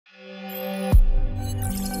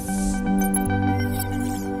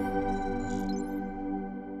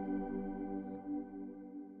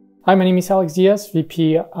Hi, my name is Alex Diaz,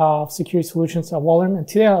 VP of Security Solutions at Wallerm, and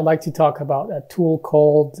today I'd like to talk about a tool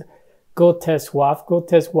called GoTestWAF.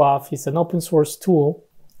 GoTestWAF is an open source tool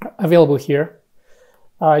available here.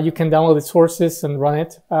 You can download the sources and run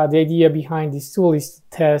it. The idea behind this tool is to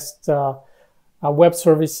test web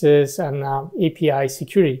services and API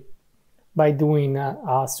security by doing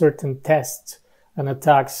certain tests and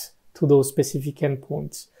attacks to those specific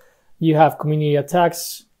endpoints. You have community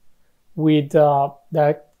attacks with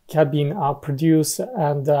that have been produced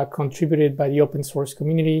and contributed by the open source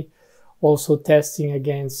community, also testing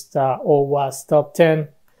against OWASP top 10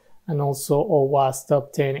 and also OWASP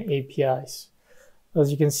top 10 APIs.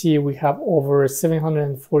 As you can see, we have over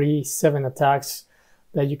 747 attacks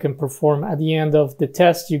that you can perform. At the end of the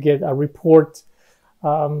test, you get a report,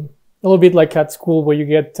 a little bit like at school where you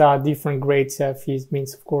get different grades. F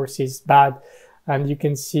means, of course, is bad. And you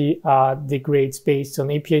can see the grades based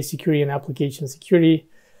on API security and application security.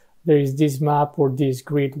 There is this map or this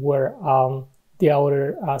grid where the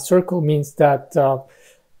outer circle means that the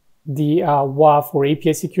WAF or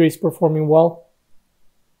API security is performing well.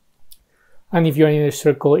 And if you're in a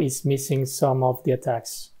circle, it's missing some of the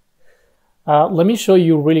attacks. Let me show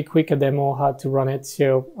you really quick a demo how to run it.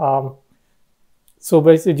 So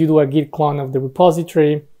basically you do a git clone of the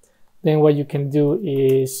repository. Then what you can do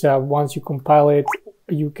is once you compile it,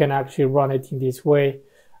 you can actually run it in this way.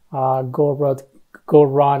 Go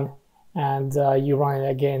run, and you run it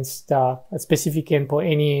against a specific endpoint,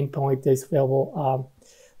 any endpoint that is available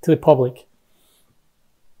to the public.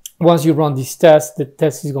 Once you run this test, the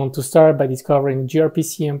test is going to start by discovering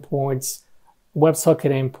gRPC endpoints,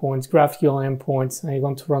 WebSocket endpoints, GraphQL endpoints, and you're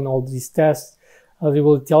going to run all these tests. It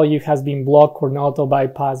will tell you it has been blocked or not or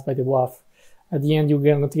bypassed by the WAF. At the end, you're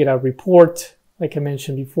going to get a report, like I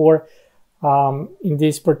mentioned before. In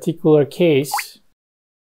this particular case,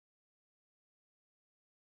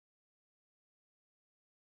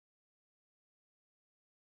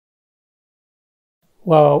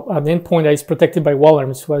 well, an endpoint that is protected by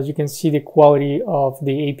Wallerm. So as you can see, the quality of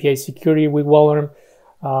the API security with Wallerm,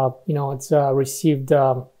 it's received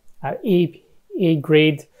an A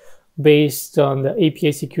grade based on the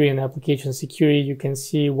API security and application security. You can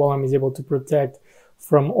see Wallerm is able to protect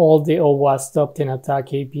from all the OWASP top 10 attack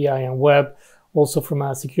API and web. Also from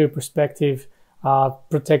a security perspective,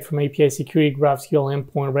 protect from API security, GraphQL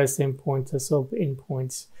endpoint, REST endpoint, SOAP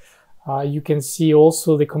endpoints. You can see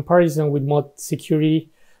also the comparison with mod security,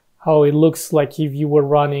 how it looks like if you were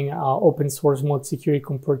running open source mod security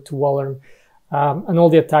compared to Wallerm, and all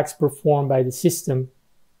the attacks performed by the system.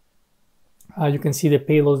 You can see the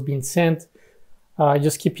payloads being sent.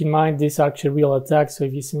 Just keep in mind, these are actually real attacks. So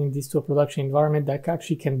if you're sending this to a production environment, that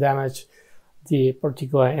actually can damage the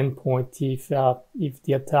particular endpoint if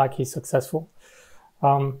the attack is successful.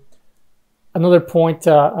 Another point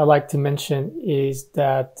I like to mention is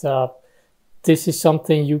that this is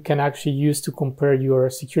something you can actually use to compare your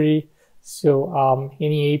security. So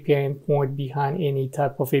any API endpoint behind any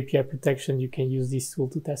type of API protection, you can use this tool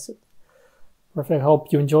to test it. Perfect. I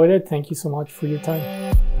hope you enjoyed it. Thank you so much for your time.